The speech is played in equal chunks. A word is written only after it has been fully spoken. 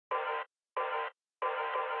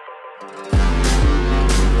Hi,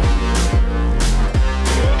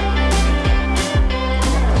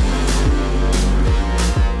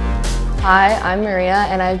 I'm Maria,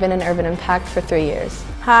 and I've been in Urban Impact for 3 years.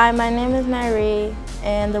 Hi, my name is Nairi,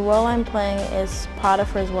 and the role I'm playing is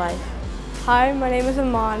Potiphar's wife. Hi, my name is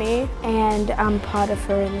Imani. And I'm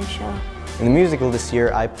Potiphar in the show. In the musical this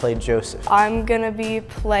year, I played Joseph. I'm gonna be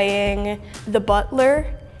playing the butler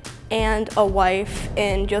and a wife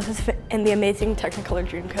in Joseph and the Amazing Technicolor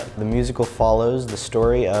Dreamcoat. The musical follows the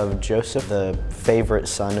story of Joseph, the favorite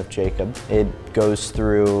son of Jacob. It goes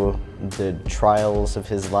through the trials of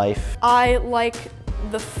his life. I like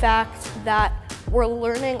the fact that we're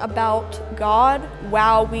learning about God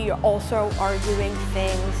while we also are doing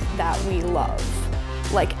things that we love,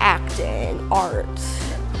 like acting, art.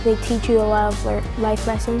 They teach you a lot of life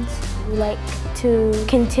lessons. You like to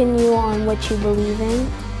continue on what you believe in.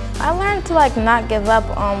 I learned to not give up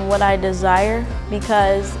on what I desire,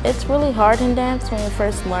 because it's really hard in dance when you're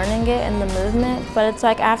first learning it and the movement, but it's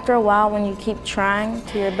after a while when you keep trying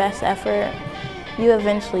to your best effort, you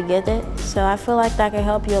eventually get it. So I feel like that can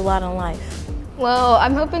help you a lot in life. Well,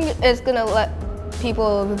 I'm hoping it's gonna let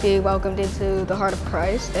people be welcomed into the heart of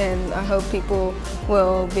Christ, and I hope people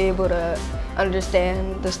will be able to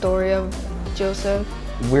understand the story of Joseph.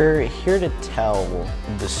 We're here to tell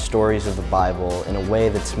the stories of the Bible in a way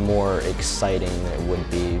that's more exciting than it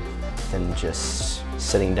would be than just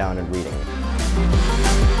sitting down and reading.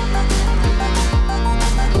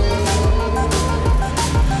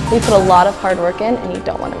 We put a lot of hard work in, and you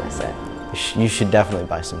don't want to miss it. You should definitely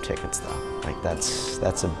buy some tickets though.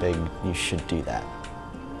 That's a big, you should do that.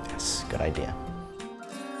 Yes, good idea.